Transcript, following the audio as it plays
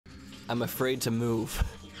I'm afraid to move.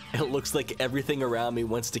 It looks like everything around me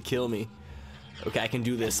wants to kill me. Okay, I can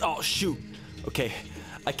do this. Oh, shoot. Okay,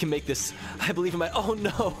 I can make this. I believe in my... Oh,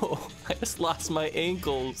 no. I just lost my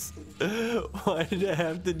ankles. Why did I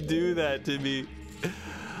have to do that to me?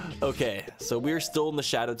 Okay, so we're still in the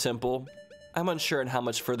Shadow Temple. I'm unsure on how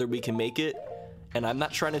much further we can make it, and I'm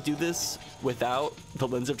not trying to do this without the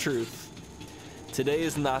Lens of Truth. Today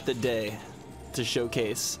is not the day to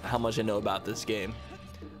showcase how much I know about this game.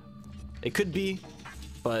 It could be,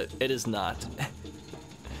 but it is not.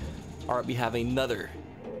 Alright, we have another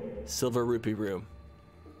Silver Rupee room.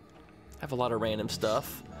 I have a lot of random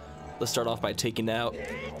stuff. Let's start off by taking out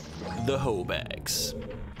the hoe bags.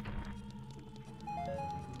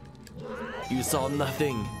 You saw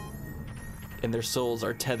nothing, and their souls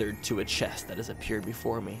are tethered to a chest that has appeared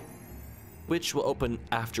before me, which will open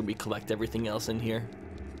after we collect everything else in here.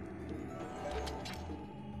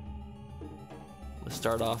 Let's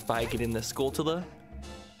start off by getting the Skulltula.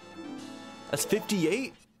 That's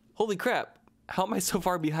 58? Holy crap, how am I so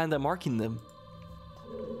far behind on marking them?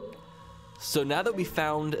 So now that we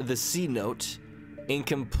found the C note and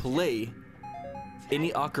can play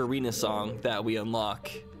any Ocarina song that we unlock,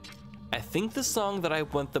 I think the song that I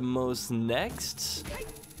want the most next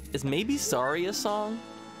is maybe Saria's song?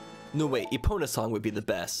 No, wait, Epona's song would be the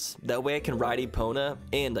best. That way I can ride Epona,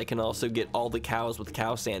 and I can also get all the cows with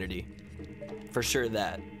cow sanity. For sure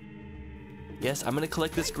that. Yes, I'm gonna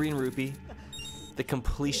collect this green rupee. The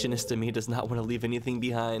completionist in me does not want to leave anything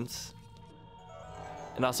behind.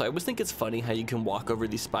 And also, I always think it's funny how you can walk over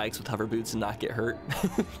these spikes with hover boots and not get hurt.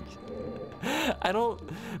 I don't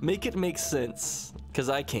make it make sense, because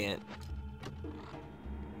I can't.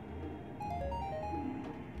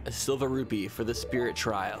 A silver rupee for the spirit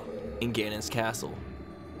trial in Ganon's castle.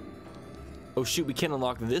 Oh shoot, we can't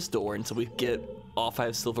unlock this door until we get all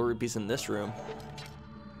 5 silver rupees in this room.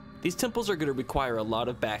 These temples are going to require a lot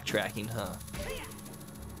of backtracking, huh?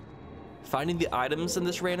 Finding the items in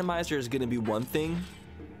this randomizer is going to be one thing.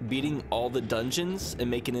 Beating all the dungeons and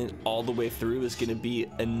making it all the way through is going to be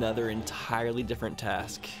another entirely different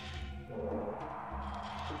task.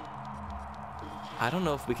 I don't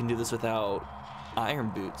know if we can do this without iron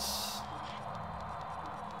boots.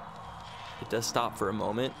 It does stop for a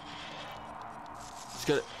moment. Just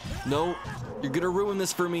gotta... No, you're gonna ruin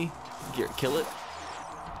this for me. Here, kill it.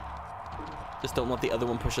 Just don't let the other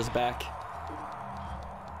one push us back.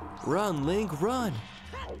 Run, Link, run.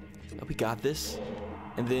 Oh, we got this.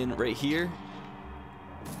 And then right here,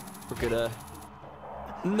 we're gonna...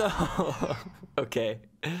 No. Okay.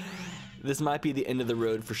 This might be the end of the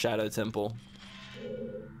road for Shadow Temple.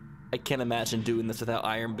 I can't imagine doing this without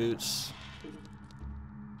iron boots.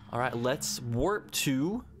 All right, let's warp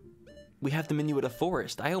to... We have the menu at a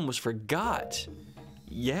forest. I almost forgot.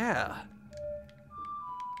 Yeah.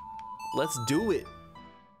 Let's do it.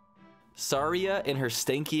 Saria and her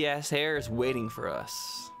stanky ass hair is waiting for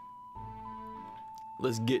us.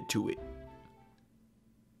 Let's get to it.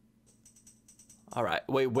 All right,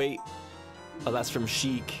 wait. Oh, that's from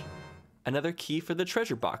Sheik. Another key for the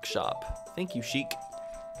treasure box shop. Thank you, Sheik.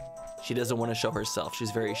 She doesn't want to show herself.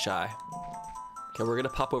 She's very shy. Okay, we're gonna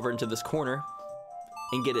pop over into this corner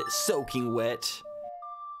and get it soaking wet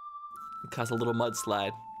and cause a little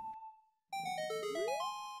mudslide.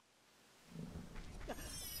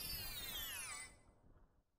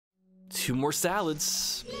 Two more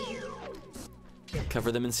salads.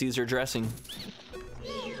 Cover them in Caesar dressing.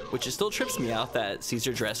 Which it still trips me out that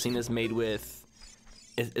Caesar dressing is made with...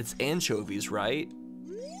 It's anchovies, right?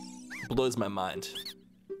 Blows my mind.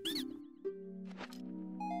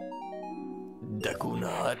 Deku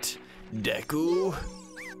nut. Deku.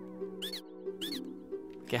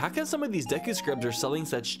 Okay, how come some of these Deku scrubs are selling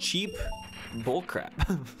such cheap bullcrap?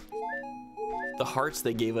 The hearts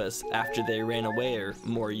they gave us after they ran away are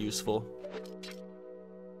more useful.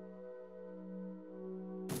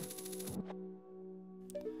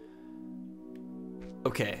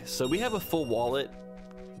 Okay, so we have a full wallet.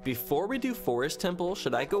 Before we do Forest Temple,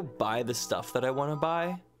 should I go buy the stuff that I want to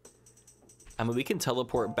buy? I mean, we can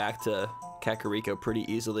teleport back to Kakariko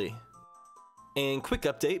pretty easily. And quick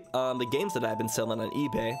update on the games that I've been selling on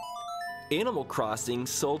eBay. Animal Crossing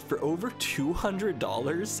sold for over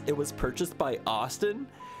 $200. It was purchased by Austin.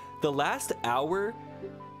 The last hour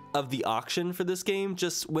of the auction for this game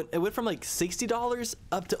it went from like $60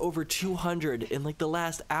 up to over $200 in like the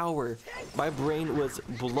last hour. My brain was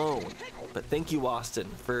blown. But thank you, Austin,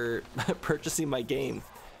 for purchasing my game.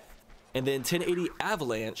 And then 1080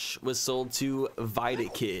 Avalanche was sold to Vita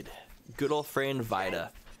Kid. Good old friend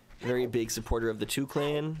Vita. Very big supporter of the 2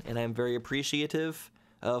 Clan, and I'm very appreciative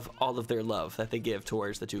of all of their love that they give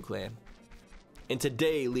towards the 2 Clan. And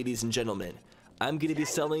today, ladies and gentlemen, I'm going to be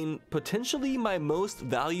selling potentially my most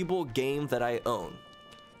valuable game that I own.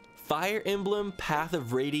 Fire Emblem Path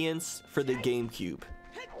of Radiance for the GameCube.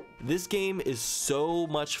 This game is so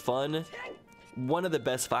much fun. One of the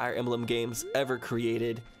best Fire Emblem games ever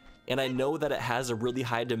created. And I know that it has a really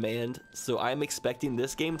high demand, so I'm expecting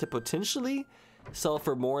this game to potentially sell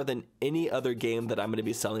for more than any other game that I'm going to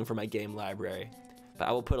be selling for my game library. But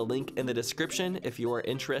I will put a link in the description if you are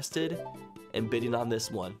interested in bidding on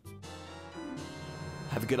this one.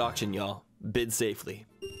 Have a good auction, y'all. Bid safely.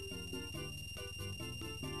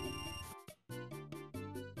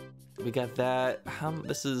 We got that.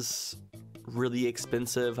 This is really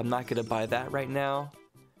expensive. I'm not going to buy that right now.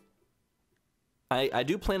 I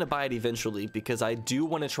do plan to buy it eventually because I do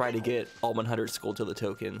want to try to get all 100 Skulltula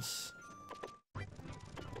tokens.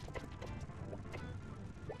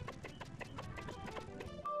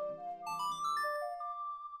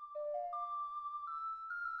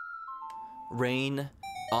 Rain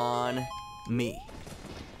on me.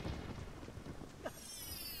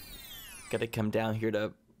 Gotta come down here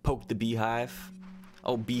to poke the beehive.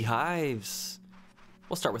 Oh, beehives.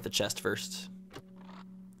 We'll start with the chest first.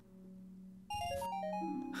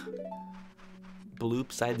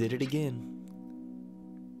 Bloops, I did it again.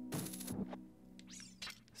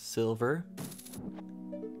 Silver.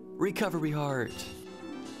 Recovery heart.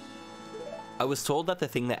 I was told that the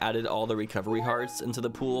thing that added all the recovery hearts into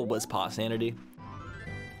the pool was Paw Sanity.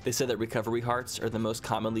 They said that recovery hearts are the most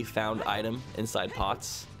commonly found item inside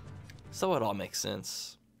pots. So it all makes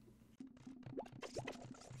sense.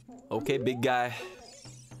 Okay, big guy.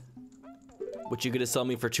 What you gonna sell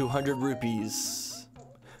me for 200 rupees?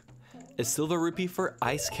 A silver rupee for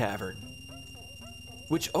Ice Cavern.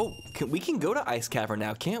 Which, oh, we can go to Ice Cavern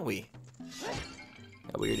now, can't we? Yeah,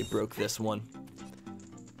 we already broke this one.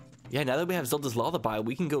 Yeah, now that we have Zelda's Lullaby,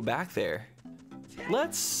 we can go back there.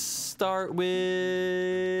 Let's start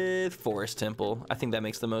with Forest Temple. I think that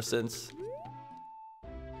makes the most sense.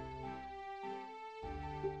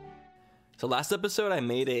 So last episode, I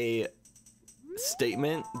made a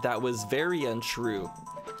statement that was very untrue.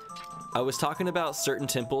 I was talking about certain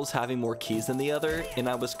temples having more keys than the other, and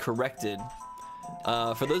I was corrected.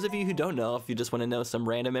 For those of you who don't know, if you just want to know some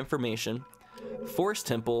random information, Forest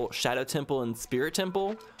Temple, Shadow Temple, and Spirit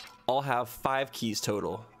Temple all have 5 keys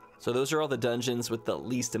total. So those are all the dungeons with the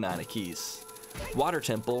least amount of keys. Water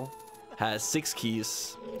Temple has 6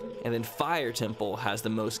 keys, and then Fire Temple has the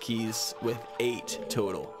most keys with 8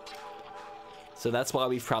 total. So that's why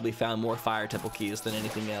we've probably found more Fire Temple keys than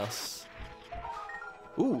anything else.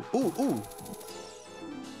 Ooh, ooh, ooh.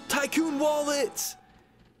 Tycoon wallet!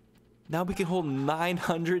 Now we can hold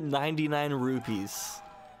 999 rupees.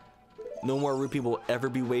 No more rupee will ever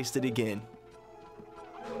be wasted again.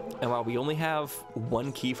 And while we only have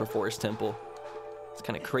 1 key for Forest Temple, it's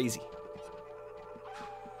kind of crazy.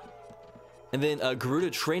 And then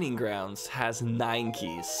Garuda Training Grounds has 9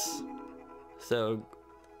 keys. So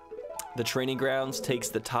the Training Grounds takes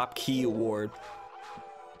the top key award.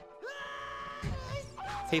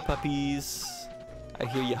 Hey puppies, I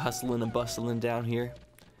hear you hustling and bustling down here,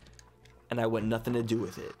 and I want nothing to do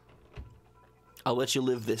with it. I'll let you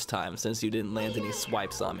live this time since you didn't land any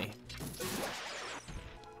swipes on me.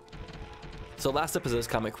 So last episode's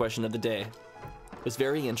comment question of the day was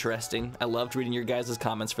very interesting. I loved reading your guys'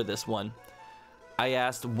 comments for this one. I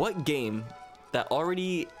asked what game that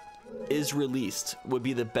already is released would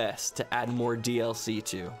be the best to add more DLC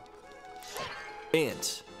to.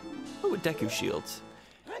 And, oh, Deku Shields.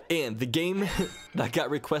 And the game that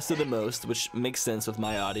got requested the most, which makes sense with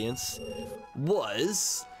my audience,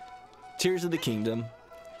 was Tears of the Kingdom.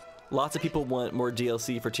 Lots of people want more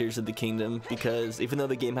DLC for Tears of the Kingdom because even though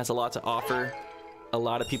the game has a lot to offer, a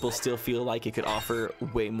lot of people still feel like it could offer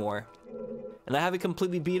way more. And I haven't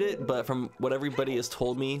completely beat it, but from what everybody has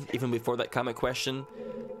told me, even before that comment question,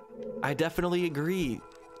 I definitely agree.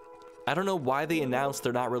 I don't know why they announced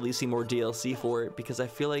they're not releasing more DLC for it because I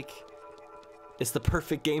feel like it's the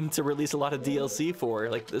perfect game to release a lot of DLC for.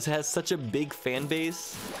 Like, this has such a big fan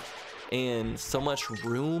base and so much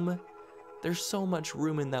room. There's so much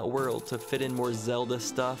room in that world to fit in more Zelda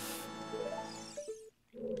stuff.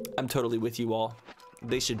 I'm totally with you all.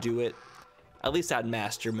 They should do it. At least add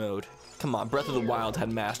Master Mode. Come on, Breath of the Wild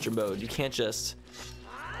had Master Mode. You can't just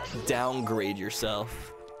downgrade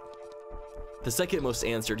yourself. The second most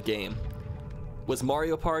answered game was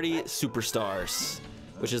Mario Party Superstars,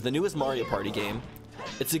 which is the newest Mario Party game.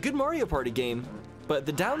 It's a good Mario Party game, but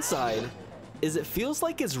the downside is it feels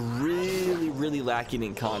like it's really lacking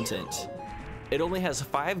in content. It only has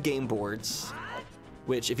 5 game boards,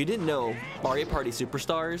 which if you didn't know, Mario Party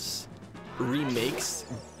Superstars remakes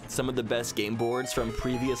some of the best game boards from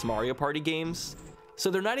previous Mario Party games.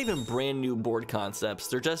 So they're not even brand new board concepts,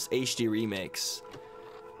 they're just HD remakes.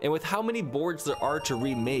 And with how many boards there are to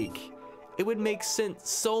remake, it would make sense,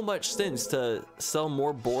 so much sense to sell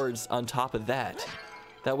more boards on top of that.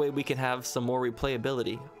 That way we can have some more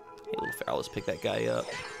replayability. Hey, little foul, let's pick that guy up.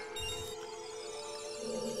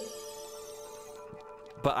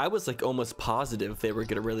 But I was like almost positive they were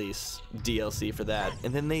gonna release DLC for that,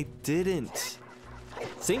 and then they didn't.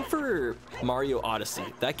 Same for Mario Odyssey.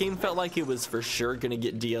 That game felt like it was for sure gonna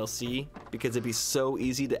get DLC because it'd be so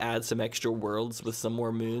easy to add some extra worlds with some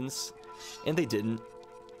more moons, and they didn't.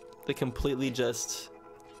 They completely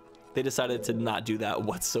they decided to not do that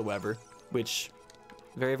whatsoever, which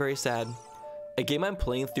very, very sad. A game I'm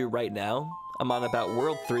playing through right now, I'm on about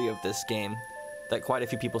World 3 of this game, that quite a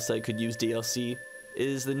few people said could use DLC,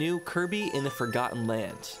 is the new Kirby in the Forgotten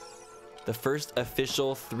Land, the first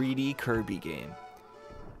official 3D Kirby game.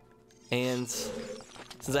 And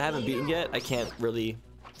since I haven't beaten yet, I can't really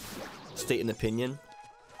state an opinion,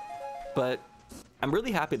 but I'm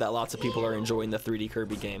really happy that lots of people are enjoying the 3D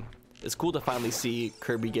Kirby game. It's cool to finally see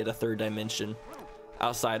Kirby get a third dimension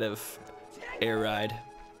outside of Air Ride.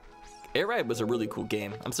 Air Ride was a really cool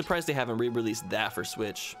game. I'm surprised they haven't re-released that for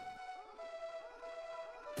Switch.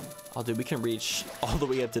 Oh dude, we can reach all the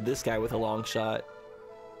way up to this guy with a long shot.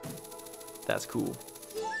 That's cool.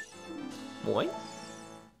 Boy.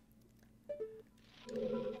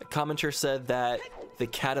 A commenter said that the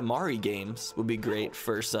Katamari games would be great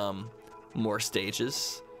for some more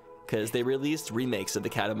stages, because they released remakes of the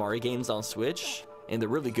Katamari games on Switch, and they're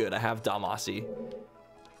really good. I have Damacy.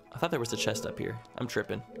 I thought there was a chest up here. I'm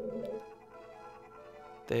tripping.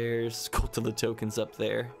 There's Cult of the Tokens up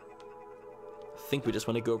there. I think we just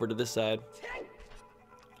want to go over to this side.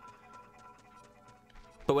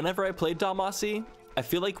 But whenever I played Damacy, I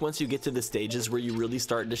feel like once you get to the stages where you really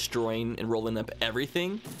start destroying and rolling up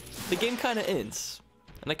everything, the game kind of ends.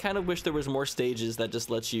 And I kind of wish there was more stages that just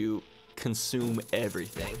let you consume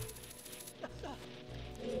everything.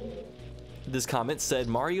 This comment said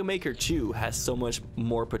Mario Maker 2 has so much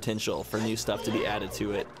more potential for new stuff to be added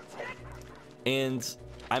to it. And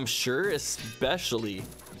I'm sure, especially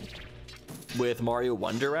with Mario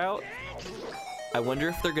Wonder out, I wonder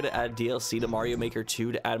if they're gonna add DLC to Mario Maker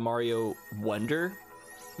 2 to add Mario Wonder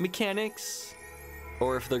mechanics,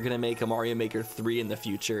 or if they're gonna make a Mario Maker 3 in the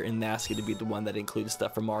future and that's gonna be the one that includes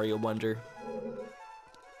stuff from Mario Wonder.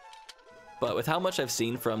 But with how much I've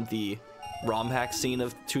seen from the ROM hack scene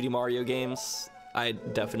of 2D Mario games, I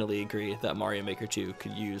definitely agree that Mario Maker 2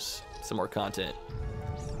 could use some more content.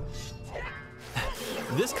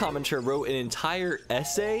 This commenter wrote an entire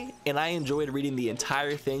essay, and I enjoyed reading the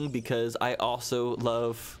entire thing because I also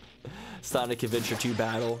love Sonic Adventure 2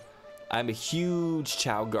 Battle. I'm a huge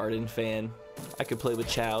Chow Garden fan. I could play with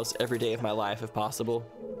Chows every day of my life if possible.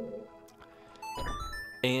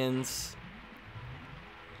 And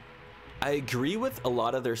I agree with a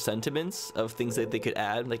lot of their sentiments of things that they could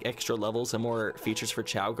add, like extra levels and more features for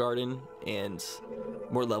Chow Garden, and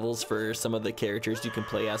more levels for some of the characters you can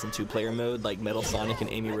play as in 2-player mode, like Metal Sonic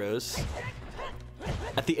and Amy Rose.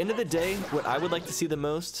 At the end of the day, what I would like to see the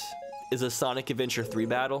most is a Sonic Adventure 3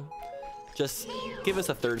 battle. Just give us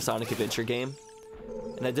a third Sonic Adventure game.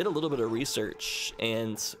 And I did a little bit of research,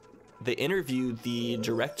 and they interviewed the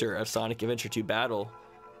director of Sonic Adventure 2 Battle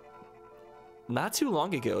not too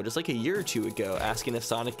long ago, just like a year or two ago, asking if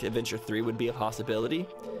Sonic Adventure 3 would be a possibility.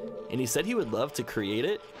 And he said he would love to create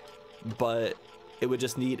it, but it would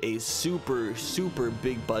just need a super, super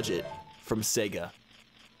big budget from Sega.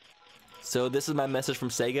 So this is my message from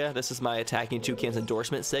Sega. This is my Attacking Toucans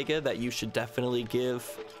endorsement, Sega, that you should definitely give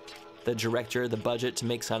the director the budget to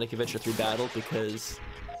make Sonic Adventure 3 Battle, because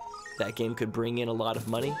that game could bring in a lot of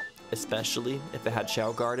money, especially if it had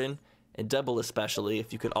Chow Garden, and double especially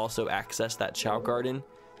if you could also access that Chow Garden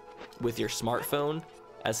with your smartphone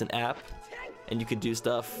as an app, and you could do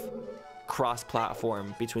stuff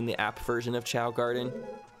cross-platform between the app version of Chow Garden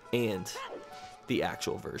and the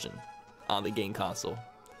actual version on the game console.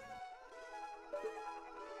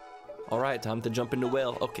 Alright, time to jump into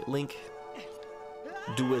Whale. Okay, Link,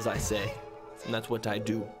 do as I say, and that's what I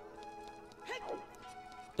do.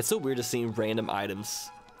 It's so weird to see random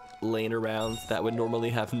items laying around that would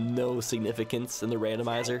normally have no significance in the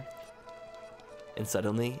randomizer, and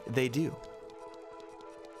suddenly they do.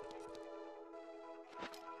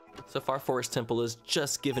 So far, Forest Temple has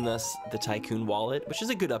just given us the Tycoon wallet, which is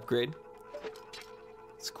a good upgrade.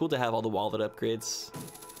 It's cool to have all the wallet upgrades.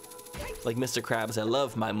 Like Mr. Krabs, I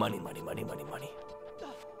love my money, money, money, money, money.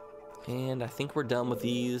 And I think we're done with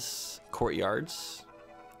these courtyards.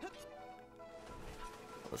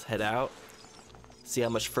 Let's head out. See how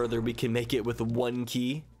much further we can make it with one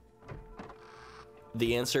key.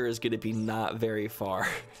 The answer is going to be not very far.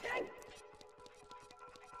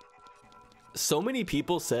 So many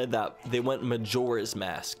people said that they want Majora's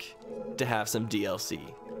Mask to have some DLC.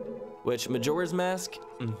 Which, Majora's Mask,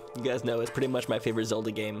 you guys know, is pretty much my favorite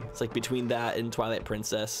Zelda game. It's like between that and Twilight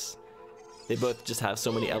Princess. They both just have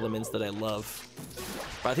so many elements that I love.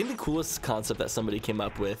 But I think the coolest concept that somebody came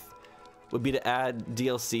up with would be to add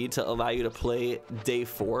DLC to allow you to play Day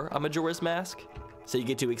 4 on Majora's Mask. So you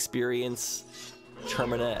get to experience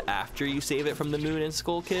Termina after you save it from the moon and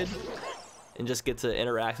Skull Kid. And just get to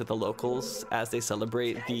interact with the locals as they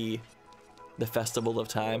celebrate the Festival of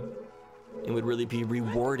Time. It would really be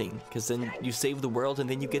rewarding, because then you save the world and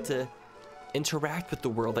then you get to interact with the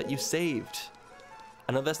world that you saved.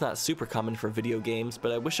 I know that's not super common for video games,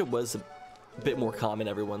 but I wish it was a bit more common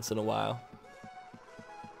every once in a while.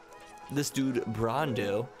 This dude,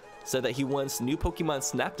 Brando, said that he wants new Pokemon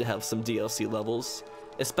Snap to have some DLC levels,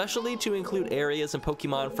 especially to include areas and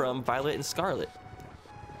Pokemon from Violet and Scarlet.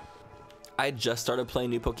 I just started playing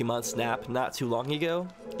new Pokemon Snap not too long ago,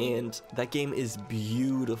 and that game is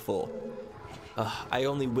beautiful. I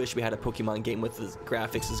only wish we had a Pokemon game with the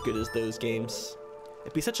graphics as good as those games.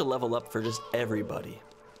 It'd be such a level up for just everybody.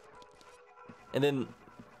 And then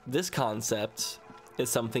this concept is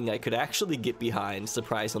something I could actually get behind,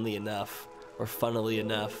 surprisingly enough, or funnily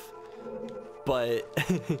enough. But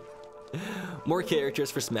more characters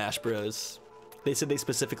for Smash Bros. They said they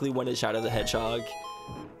specifically wanted Shadow the Hedgehog.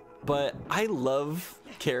 But I love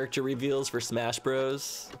character reveals for Smash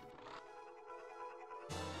Bros.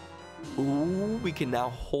 Ooh, we can now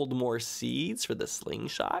hold more seeds for the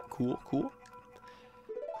slingshot. Cool, cool.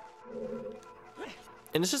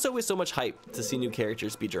 And it's just always so much hype to see new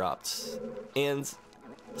characters be dropped. And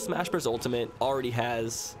Smash Bros. Ultimate already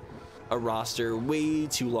has a roster way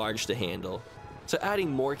too large to handle. So adding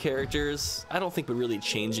more characters, I don't think would really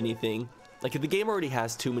change anything. Like, if the game already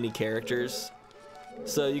has too many characters,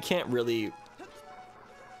 so you can't really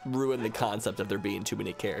ruin the concept of there being too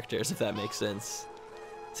many characters, if that makes sense.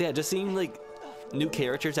 So yeah, just seeing like new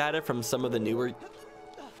characters added from some of the newer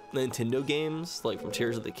Nintendo games, like from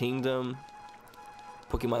Tears of the Kingdom,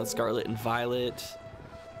 Pokemon Scarlet and Violet,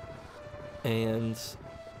 and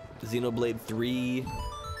Xenoblade 3,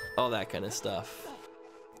 all that kind of stuff.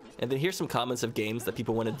 And then here's some comments of games that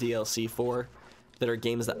people want a DLC for that are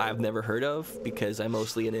games that I've never heard of, because I'm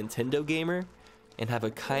mostly a Nintendo gamer and have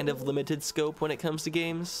a kind of limited scope when it comes to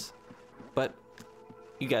games. But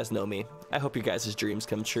you guys know me. I hope your guys' dreams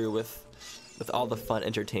come true with all the fun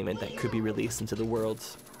entertainment that could be released into the world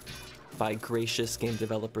by gracious game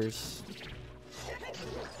developers.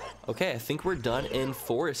 Okay, I think we're done in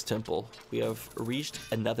Forest Temple. We have reached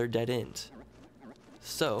another dead end.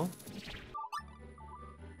 So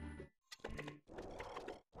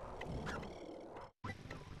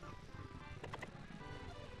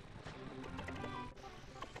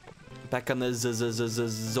back on the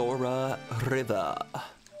Zora River.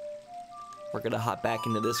 We're gonna hop back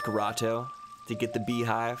into this grotto to get the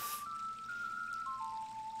beehive.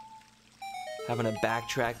 Having to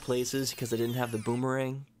backtrack places because I didn't have the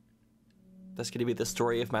boomerang. That's gonna be the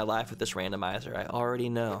story of my life with this randomizer. I already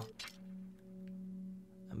know.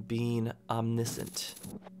 I'm being omniscient.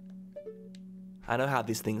 I know how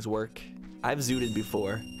these things work. I've zooted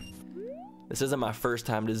before. This isn't my first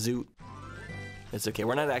time to zoot. It's okay,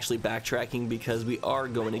 we're not actually backtracking because we are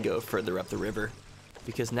going to go further up the river.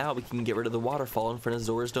 Because now we can get rid of the waterfall in front of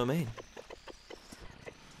Zora's domain.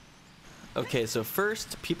 Okay, so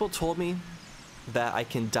first, people told me that I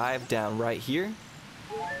can dive down right here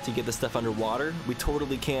to get the stuff underwater. We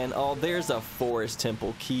totally can. Oh, there's a Forest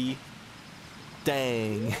Temple key.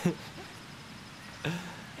 Dang.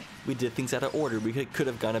 We did things out of order. We could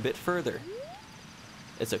have gone a bit further.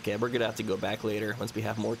 It's okay, we're gonna have to go back later once we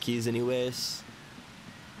have more keys anyways.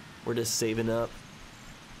 We're just saving up.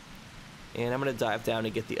 And I'm gonna dive down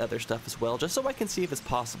and get the other stuff as well, just so I can see if it's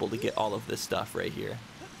possible to get all of this stuff right here.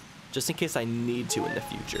 Just in case I need to in the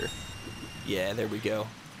future. Yeah, there we go.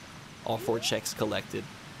 All 4 checks collected.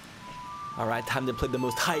 Alright, time to play the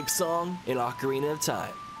most hype song in Ocarina of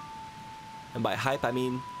Time. And by hype, I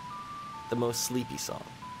mean the most sleepy song.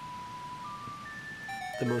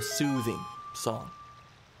 The most soothing song.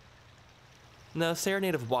 No,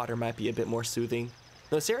 Serenade of Water might be a bit more soothing.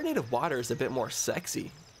 No, Serenade of Water is a bit more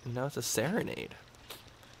sexy. No, it's a serenade.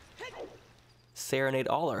 Serenade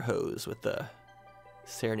all our hoes with the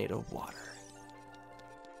Serenade of Water.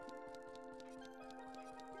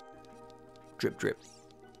 Drip, drip.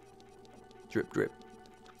 Drip, drip.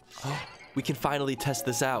 Oh, we can finally test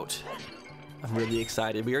this out. I'm really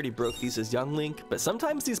excited. We already broke these as Young Link, but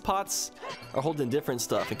sometimes these pots are holding different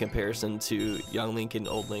stuff in comparison to Young Link and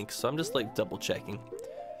Old Link, so I'm just like double checking.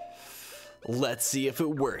 Let's see if it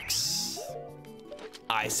works.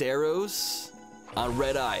 Ice arrows on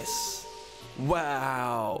red ice.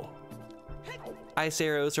 Wow. Ice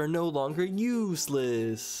arrows are no longer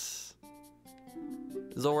useless.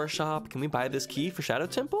 Zora shop, can we buy this key for Shadow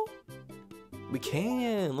Temple? We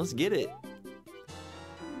can, let's get it.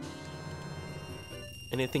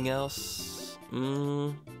 Anything else?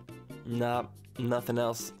 Nah, nothing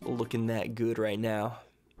else looking that good right now.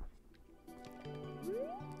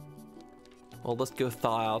 Well, let's go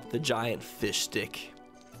thaw out the giant fish stick.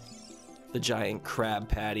 The giant crab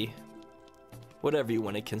patty. Whatever you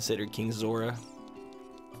want to consider King Zora.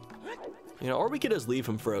 You know, or we could just leave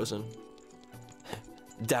him frozen.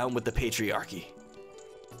 Down with the patriarchy.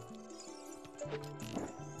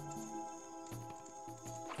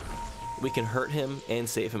 We can hurt him and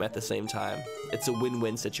save him at the same time. It's a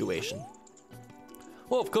win-win situation.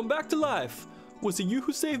 Oh, I've come back to life. Was it you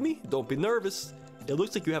who saved me? Don't be nervous. It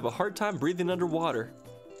looks like you have a hard time breathing underwater.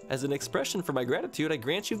 As an expression for my gratitude, I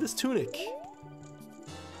grant you this tunic.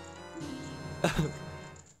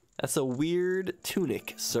 That's a weird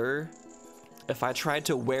tunic, sir. If I tried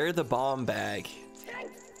to wear the bomb bag,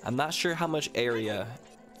 I'm not sure how much area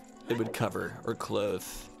it would cover or clothe.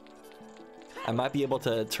 I might be able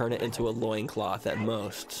to turn it into a loincloth at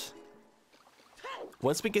most.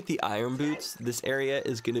 Once we get the iron boots, this area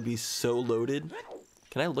is going to be so loaded.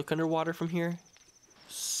 Can I look underwater from here?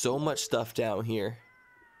 So much stuff down here.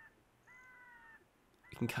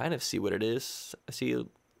 You can kind of see what it is. I see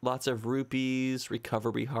lots of rupees,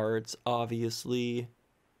 recovery hearts, obviously.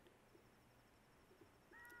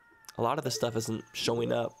 A lot of the stuff isn't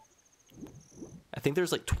showing up. I think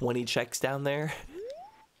there's like 20 checks down there.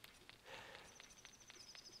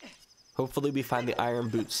 Hopefully we find the iron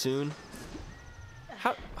boots soon.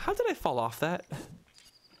 How did I fall off that?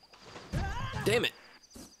 Damn it.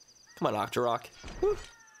 Come on, Octorok. Woo.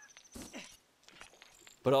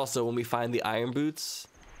 But also, when we find the iron boots,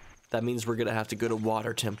 that means we're gonna have to go to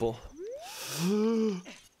Water Temple.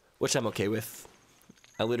 Which I'm okay with.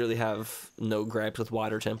 I literally have no gripes with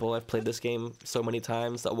Water Temple. I've played this game so many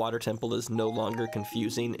times that Water Temple is no longer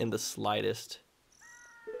confusing in the slightest.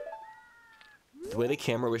 The way the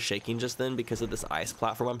camera was shaking just then because of this ice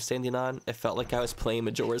platform I'm standing on, it felt like I was playing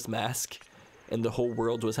Majora's Mask and the whole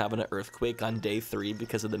world was having an earthquake on day 3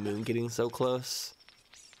 because of the moon getting so close.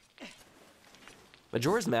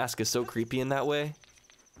 Majora's Mask is so creepy in that way.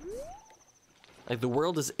 Like, the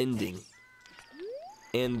world is ending.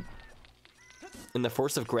 And the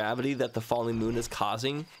force of gravity that the falling moon is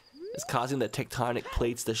causing the tectonic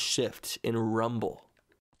plates to shift and rumble.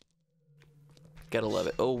 Gotta love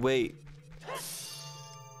it. Oh, wait.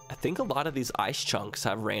 I think a lot of these ice chunks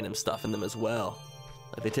have random stuff in them as well.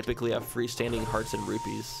 Like, they typically have freestanding hearts and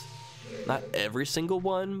rupees. Not every single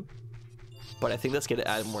one, but I think that's gonna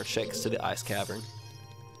add more checks to the ice cavern.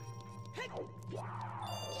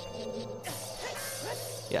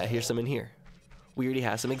 Yeah, here's some in here. We already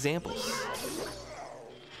have some examples.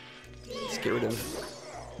 Let's get rid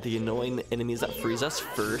of the annoying enemies that freeze us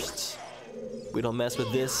first. We don't mess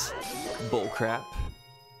with this bullcrap.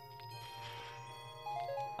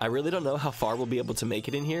 I really don't know how far we'll be able to make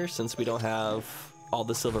it in here since we don't have all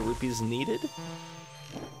the silver rupees needed.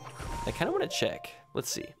 I kind of want to check. Let's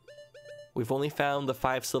see. We've only found the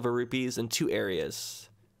 5 silver rupees in 2 areas.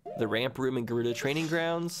 The ramp room in Gerudo Training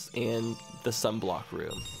Grounds and the sunblock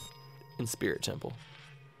room in Spirit Temple.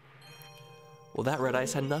 Well, that red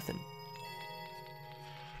ice had nothing.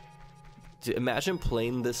 Imagine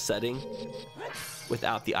playing this setting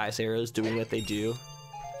without the ice arrows doing what they do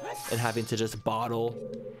and having to just bottle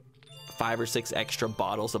 5 or 6 extra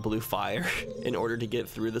bottles of blue fire in order to get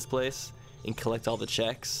through this place and collect all the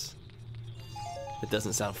checks. It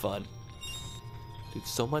doesn't sound fun. Dude,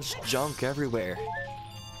 so much junk everywhere.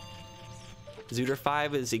 Zooter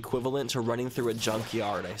 5 is equivalent to running through a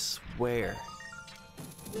junkyard, I swear.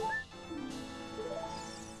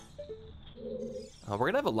 We're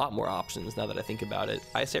gonna have a lot more options now that I think about it.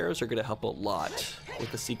 Ice arrows are gonna help a lot with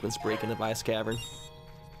the sequence breaking of Ice Cavern.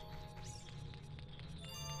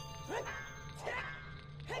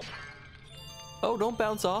 Oh, don't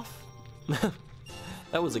bounce off.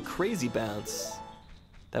 That was a crazy bounce.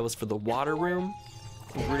 That was for the water room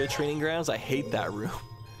in Gerudo Training Grounds. I hate that room.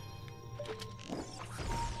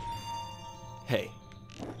 Hey,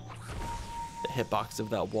 the hitbox of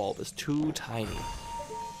that wall is too tiny.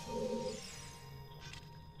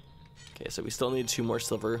 Okay, so we still need 2 more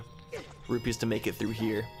silver rupees to make it through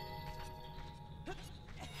here.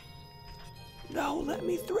 No, let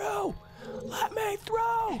me through! Let Safe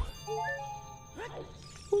throw!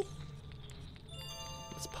 Oop.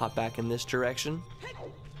 Let's pop back in this direction.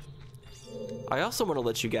 I also want to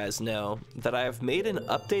let you guys know that I have made an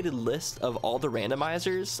updated list of all the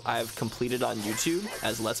randomizers I've completed on YouTube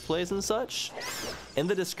as Let's Plays and such in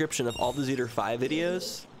the description of all the Zooter 5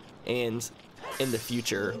 videos, and in the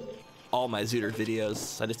future, all my Zooter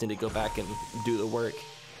videos. I just need to go back and do the work.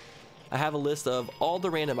 I have a list of all the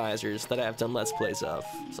randomizers that I have done Let's Plays of.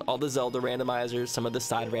 So all the Zelda randomizers, some of the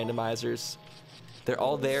side randomizers. They're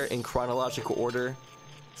all there in chronological order.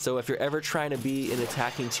 So if you're ever trying to be an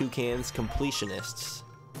Attacking Toucans completionists,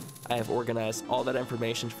 I have organized all that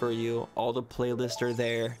information for you. All the playlists are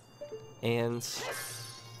there. And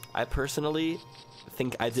I personally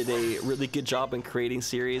think I did a really good job in creating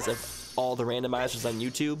series of all the randomizers on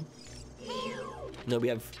YouTube. No, we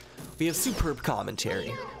have superb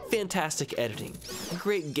commentary, fantastic editing,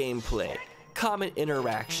 great gameplay, comment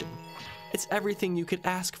interaction. It's everything you could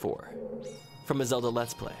ask for from a Zelda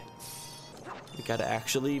Let's Play. We gotta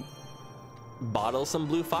actually bottle some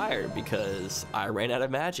blue fire because I ran out of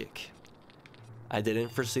magic. I didn't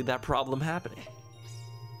foresee that problem happening.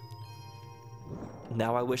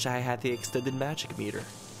 Now I wish I had the extended magic meter.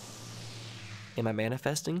 Am I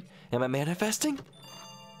manifesting? Am I manifesting?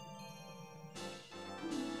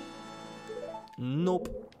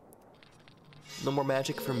 Nope. No more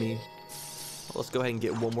magic for me. Well, let's go ahead and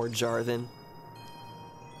get one more jar then.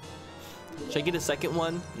 Should I get a second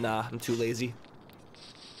one? Nah, I'm too lazy.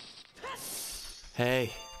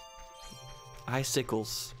 Hey.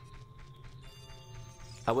 Icicles.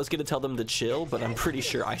 I was gonna tell them to chill, but I'm pretty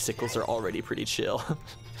sure icicles are already pretty chill.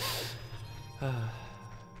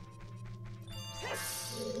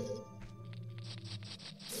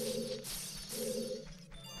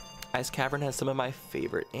 Ice Cavern has some of my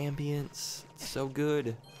favorite ambience. It's so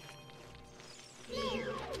good.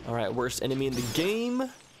 Alright, worst enemy in the game.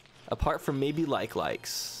 Apart from maybe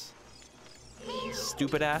likes.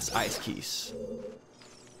 Stupid ass ice keys.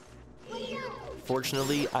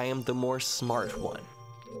 Fortunately, I am the more smart one.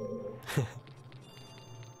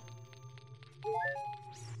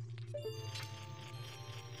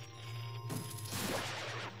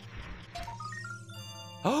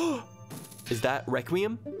 Oh! Is that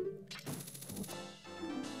Requiem?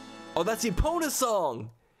 Oh, that's the Epona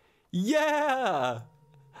song! Yeah!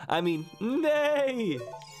 I mean, nay!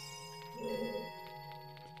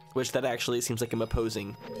 Which that actually seems like I'm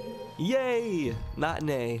opposing. Yay! Not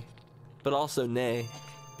nay. But also nay.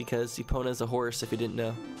 Because Epona's a horse, if you didn't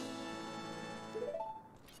know.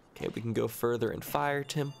 Okay, we can go further in Fire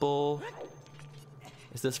Temple.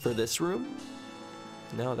 Is this for this room?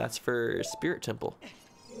 No, that's for Spirit Temple.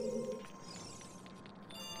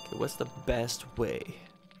 Okay, what's the best way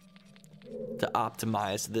to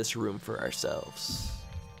optimize this room for ourselves?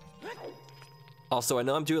 Also, I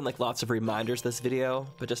know I'm doing like lots of reminders this video,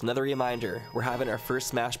 but just another reminder, we're having our first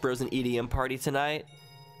Smash Bros. And EDM party tonight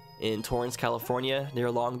in Torrance, California,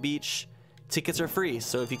 near Long Beach. Tickets are free,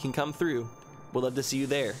 so if you can come through, we'd love to see you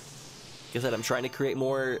there. Like I said, I'm trying to create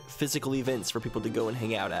more physical events for people to go and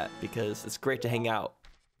hang out at, because it's great to hang out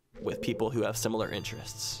with people who have similar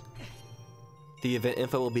interests. The event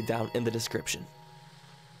info will be down in the description.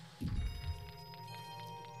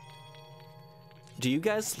 Do you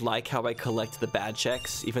guys like how I collect the bad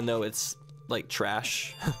checks, even though it's like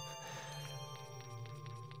trash?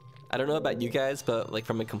 I don't know about you guys, but like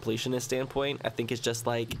from a completionist standpoint, I think it's just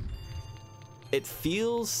like, it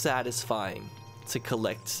feels satisfying to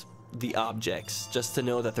collect the objects, just to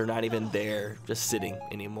know that they're not even there, just sitting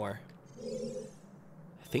anymore.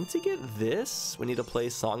 I think to get this, we need to play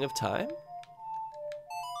Song of Time.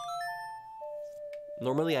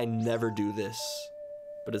 Normally I never do this,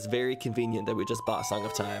 but it's very convenient that we just bought Song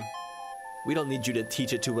of Time. We don't need you to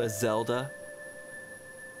teach it to us, Zelda.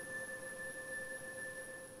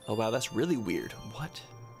 Oh wow, that's really weird. What?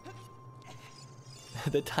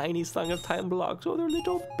 The tiny Song of Time blocks. Oh, they're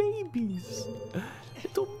little babies.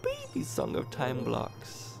 Little baby Song of Time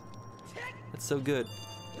blocks. That's so good.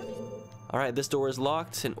 Alright, this door is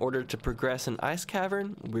locked. In order to progress in Ice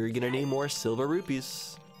Cavern, we're gonna need more silver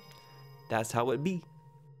rupees. That's how it be.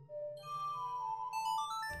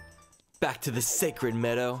 Back to the sacred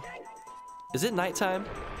meadow. Is it nighttime?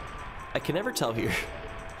 I can never tell here.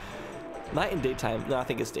 Night and daytime. No, I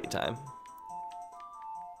think it's daytime.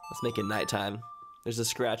 Let's make it nighttime. There's a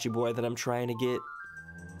scratchy boy that I'm trying to get.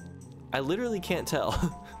 I literally can't tell.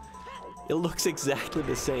 It looks exactly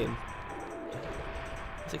the same.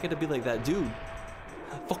 Is it gonna be like that dude?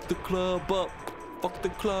 Fuck the club up. Fuck the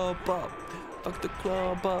club up. Fuck the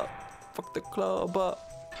club up. Fuck the club up.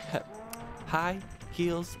 High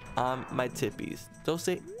heels on my tippies. Don't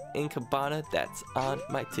say and cabana that's on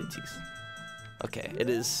my titties. Okay, it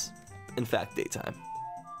is, in fact, daytime.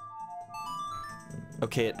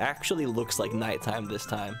 Okay, it actually looks like nighttime this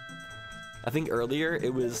time. I think earlier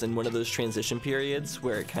it was in one of those transition periods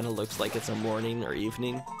where it kind of looks like it's a morning or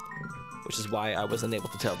evening, which is why I wasn't able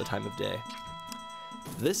to tell the time of day.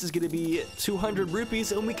 This is gonna be 200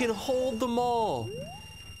 rupees and we can hold them all.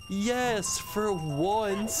 Yes, for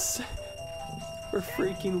once. For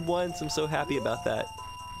freaking once, I'm so happy about that.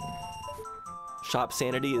 Shop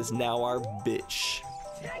sanity is now our bitch.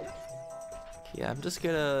 Yeah, I'm just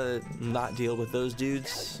gonna not deal with those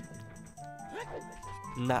dudes.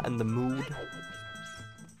 Not in the mood.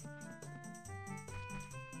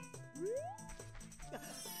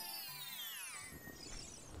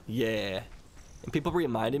 Yeah. And people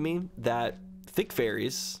reminded me that thick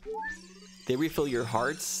fairies, they refill your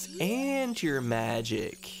hearts and your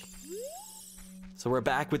magic. So we're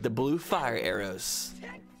back with the blue fire arrows.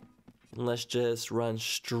 And let's just run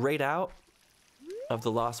straight out of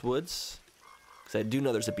the Lost Woods. Because I do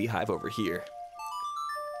know there's a beehive over here.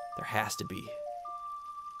 There has to be.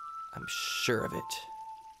 I'm sure of it.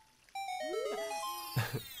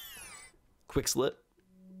 Quick slip.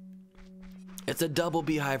 It's a double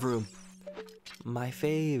beehive room. My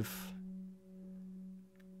fave.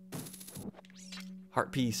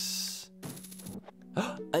 Heart piece.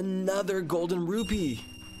 Another golden rupee.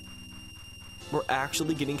 We're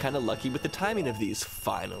actually getting kind of lucky with the timing of these,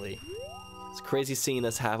 finally. It's crazy seeing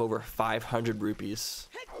us have over 500 rupees.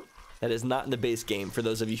 That is not in the base game, for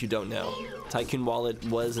those of you who don't know. Tycoon Wallet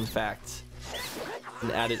was, in fact, an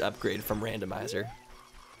added upgrade from Randomizer.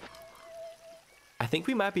 I think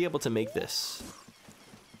we might be able to make this.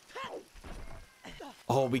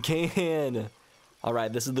 Oh, we can!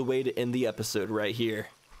 Alright, this is the way to end the episode right here.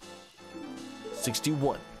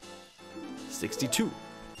 61. 62.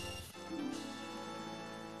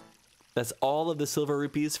 That's all of the silver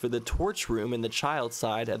rupees for the torch room in the child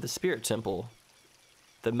side of the spirit temple.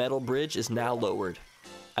 The metal bridge is now lowered.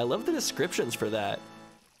 I love the descriptions for that.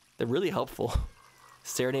 They're really helpful.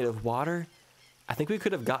 Serenade of water. I think we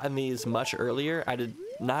could have gotten these much earlier. I did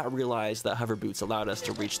not realize that hover boots allowed us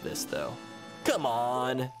to reach this though. Come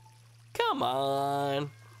on. Come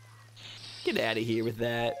on. Get out of here with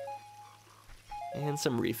that. And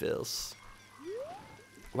some refills.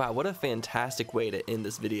 Wow, what a fantastic way to end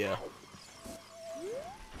this video.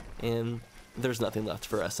 And there's nothing left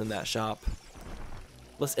for us in that shop.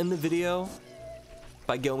 Let's end the video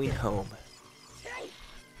by going home.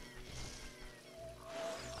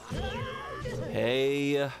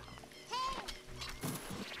 Hey. You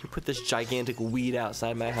put this gigantic weed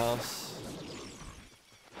outside my house.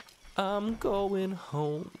 I'm going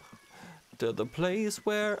home to the place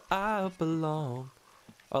where I belong.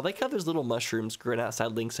 I like how there's little mushrooms growing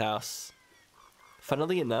outside Link's house.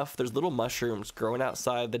 Funnily enough, there's little mushrooms growing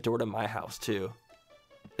outside the door to my house too.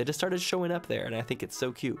 They just started showing up there and I think it's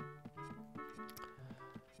so cute.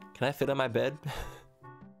 Can I fit on my bed?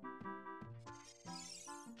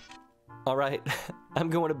 Alright, I'm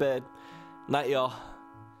going to bed. Night, y'all.